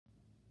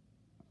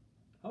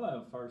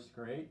Hello, first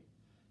grade.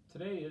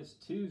 Today is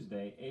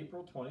Tuesday,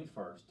 April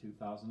 21st,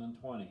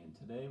 2020, and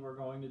today we're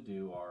going to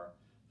do our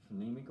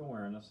phonemic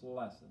awareness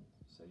lesson.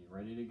 So you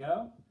ready to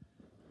go?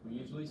 We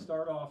usually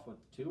start off with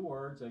 2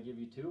 words. I give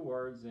you 2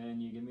 words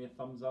and you give me a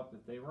thumbs up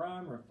if they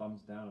rhyme or a thumbs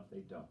down if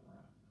they don't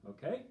rhyme.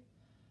 Okay?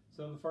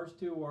 So the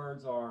first 2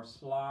 words are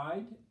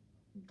slide,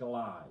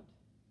 glide.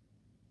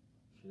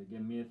 Should have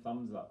given me a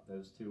thumbs up.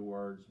 Those 2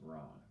 words rhyme.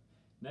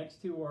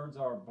 Next 2 words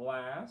are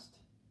blast,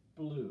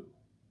 blue.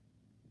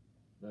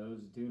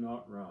 Those do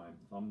not rhyme.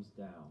 Thumbs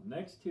down.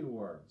 Next 2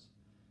 words,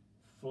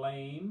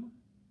 flame,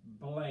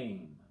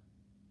 blame.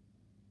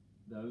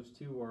 Those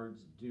 2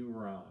 words do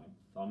rhyme.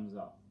 Thumbs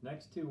up.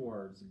 Next 2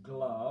 words,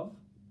 glove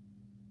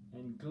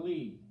and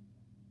glee.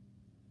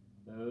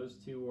 Those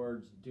 2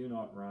 words do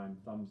not rhyme.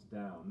 Thumbs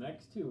down.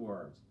 Next 2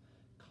 words,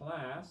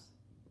 class,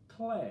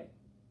 clay.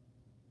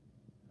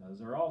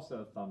 Those are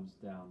also thumbs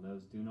down.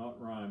 Those do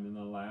not rhyme. And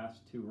the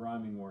last 2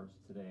 rhyming words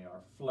today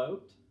are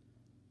float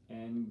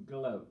and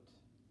gloat.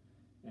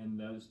 And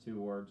those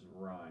 2 words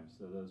rhyme,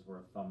 so those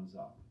were thumbs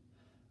up.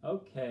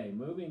 Okay,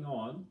 moving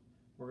on,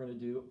 we're going to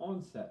do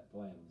onset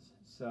blends.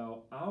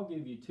 So I'll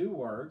give you 2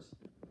 words,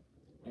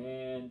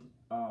 and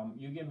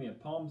you give me a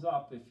palms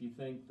up if you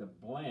think the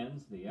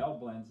blends, the L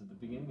blends at the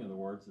beginning of the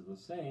words are the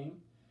same.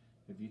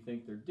 If you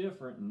think they're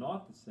different and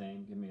not the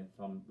same, give me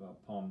a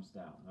palms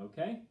down,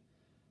 okay?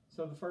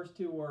 So the first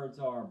 2 words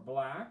are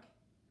black,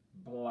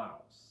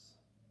 blouse.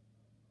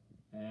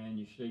 And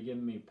you should have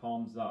given me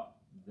palms up.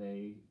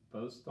 They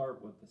both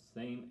start with the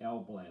same L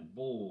blend,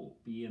 bull,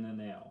 B and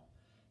an L.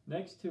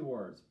 Next 2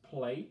 words,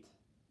 plate,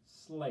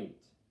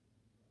 slate.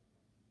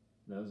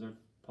 Those are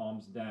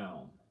palms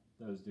down.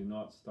 Those do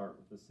not start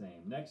with the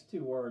same. Next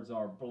 2 words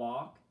are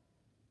block,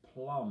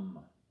 plum.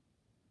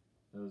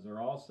 Those are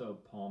also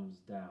palms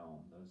down.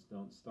 Those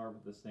don't start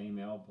with the same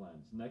L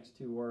blends. Next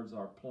 2 words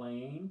are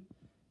plane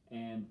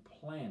and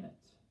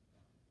planet.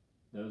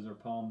 Those are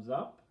palms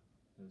up.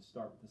 Those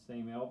start with the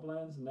same L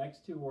blends.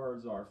 Next 2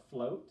 words are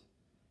float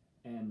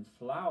and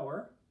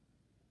flower.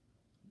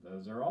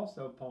 Those are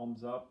also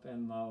palms up.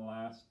 And the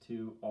last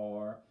 2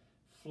 are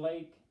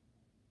flake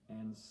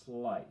and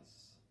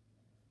slice.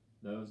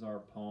 Those are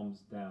palms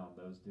down.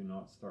 Those do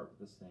not start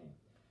with the same.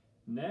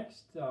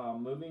 Next,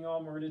 moving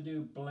on, we're going to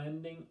do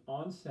blending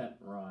onset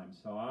rhymes.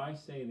 So I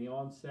say the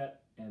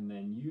onset and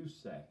then you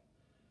say.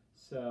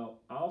 So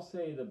I'll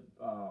say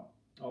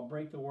I'll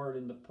break the word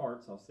into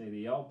parts. I'll say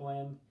the L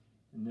blend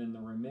and then the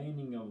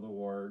remaining of the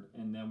word,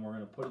 and then we're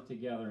going to put it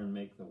together and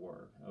make the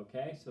word.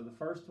 Okay, so the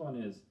first one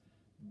is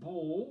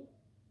bull,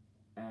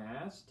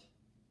 asked,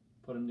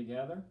 put them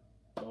together,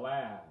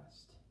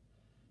 blast.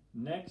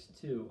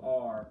 Next 2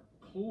 are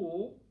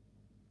cool,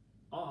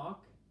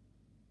 awk,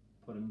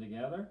 put them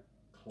together,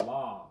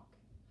 clock.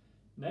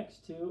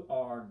 Next 2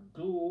 are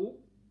ghoul,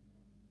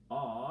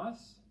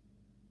 os,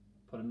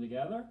 put them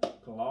together,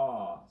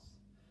 gloss.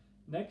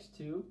 Next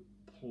 2,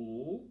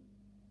 pool,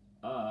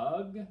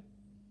 ugh,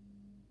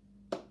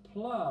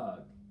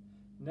 plug.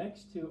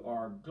 Next 2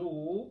 are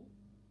ghoul,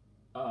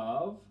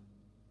 of,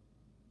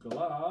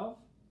 glove.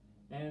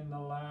 And the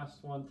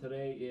last one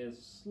today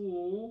is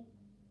slool,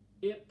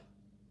 ip,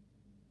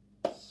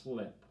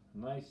 slip.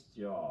 Nice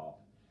job.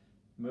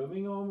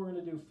 Moving on, we're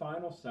going to do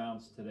final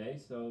sounds today.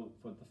 So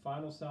for the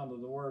final sound of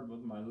the word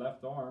with my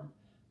left arm,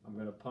 I'm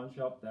going to punch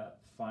up that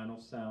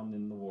final sound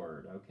in the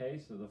word. Okay,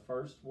 so the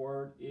first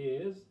word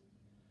is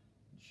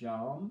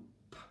jump,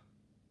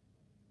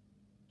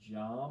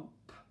 jump.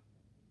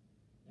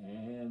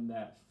 And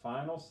that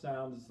final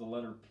sound is the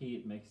letter P.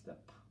 It makes the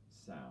P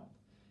sound.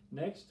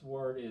 Next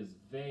word is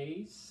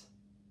vase,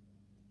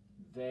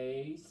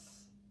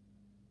 vase.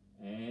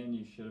 And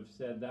you should have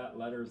said that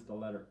letter is the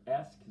letter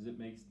S because it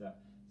makes the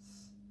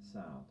S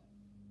sound.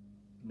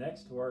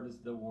 Next word is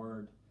the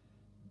word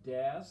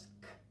desk,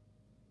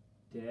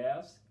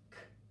 desk.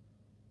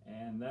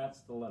 And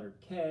that's the letter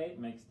K.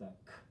 It makes the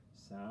K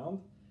sound.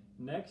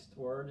 Next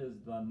word is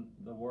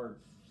the word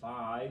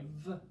five,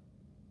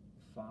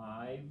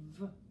 five.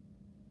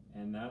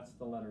 And that's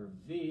the letter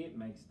V. It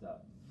makes the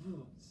V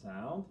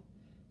sound.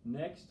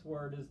 Next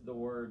word is the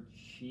word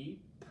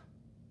sheep,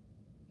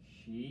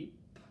 sheep.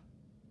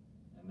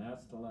 And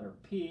that's the letter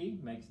P.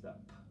 Makes the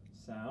P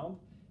sound.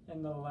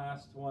 And the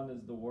last one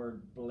is the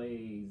word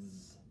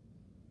blaze,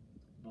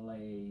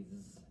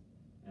 blaze.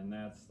 And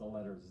that's the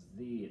letter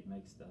Z. It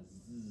makes the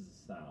Z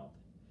sound.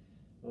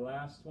 The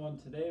last one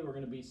today, we're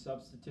going to be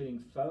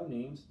substituting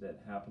phonemes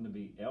that happen to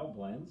be L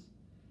blends.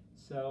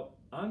 So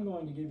I'm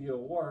going to give you a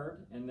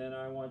word, and then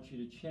I want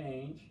you to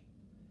change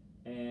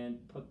and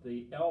put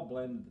the L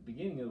blend at the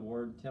beginning of the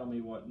word and tell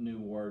me what new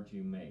word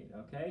you made.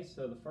 Okay,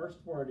 so the first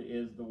word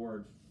is the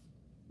word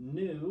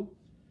new,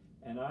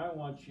 and I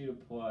want you to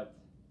put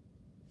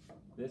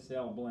this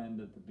L blend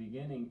at the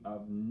beginning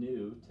of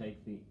new.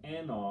 Take the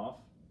N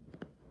off,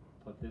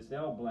 put this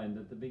L blend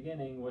at the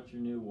beginning. What's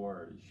your new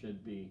word? It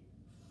should be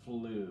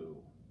flew.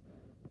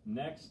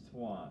 Next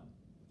one,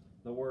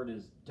 the word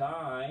is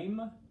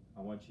dime. I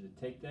want you to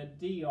take that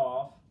D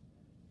off,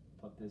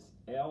 put this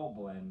L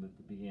blend at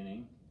the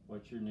beginning.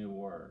 What's your new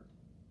word?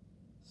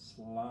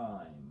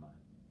 slime.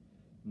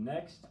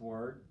 Next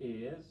word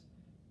is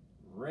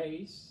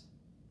race.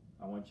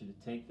 I want you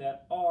to take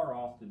that R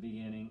off the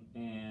beginning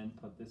and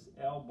put this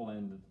L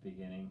blend at the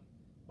beginning.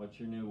 What's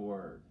your new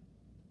word?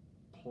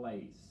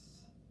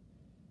 Place.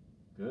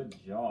 Good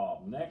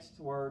job. Next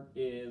word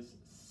is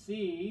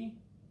C.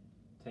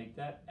 Take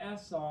that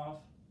S off,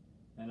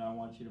 and I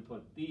want you to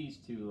put these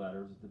two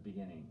letters at the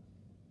beginning.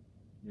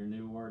 Your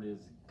new word is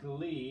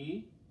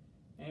glee.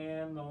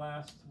 And the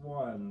last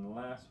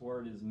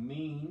word is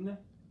mean.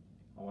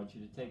 I want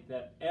you to take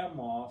that M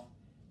off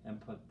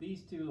and put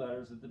these two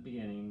letters at the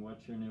beginning.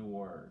 What's your new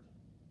word?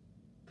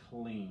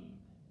 Clean.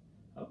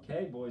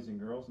 Okay, boys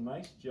and girls,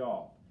 nice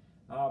job.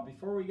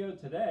 Before we go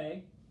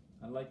today,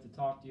 I'd like to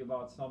talk to you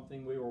about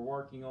something we were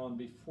working on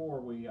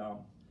before we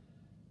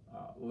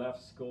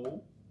left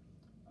school.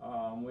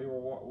 We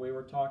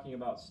were talking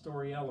about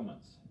story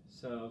elements.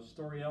 So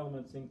story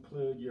elements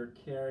include your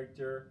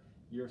character,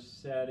 your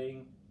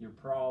setting, your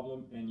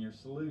problem, and your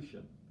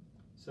solution.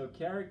 So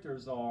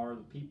characters are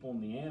the people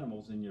and the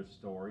animals in your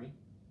story.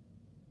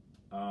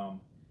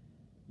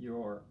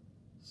 Your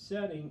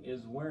setting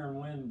is where and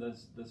when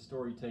the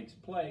story takes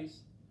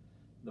place.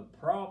 The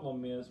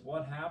problem is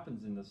what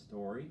happens in the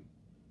story.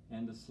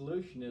 And the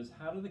solution is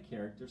how do the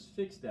characters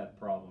fix that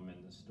problem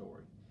in the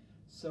story.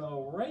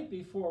 So right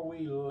before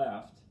we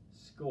left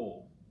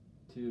school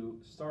to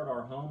start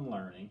our home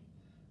learning,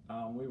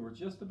 we were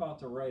just about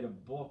to write a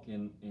book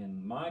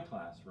in my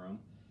classroom,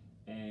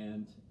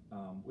 and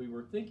we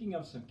were thinking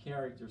of some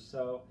characters.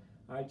 So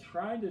I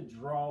tried to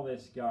draw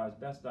this guy as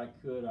best I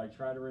could. I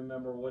tried to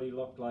remember what he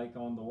looked like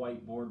on the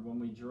whiteboard when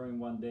we drew him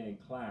one day in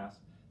class,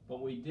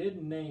 but we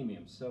didn't name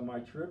him. So my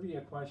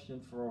trivia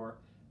question for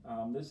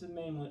this is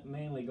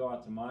mainly go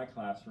out to my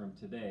classroom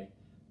today.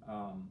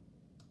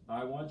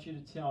 I want you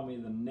to tell me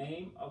the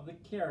name of the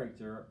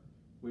character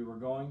we were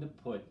going to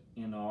put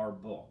in our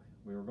book.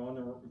 We were going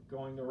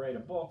to write a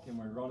book, and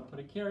we were going to put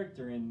a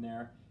character in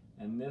there,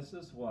 and this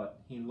is what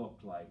he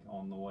looked like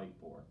on the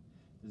whiteboard.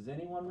 Does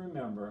anyone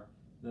remember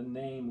the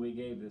name we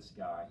gave this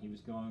guy? He was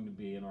going to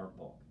be in our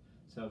book.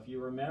 So if you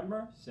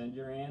remember, send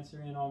your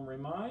answer in on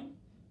Remind,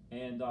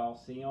 and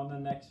I'll see you on the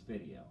next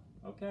video.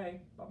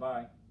 Okay,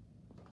 bye-bye.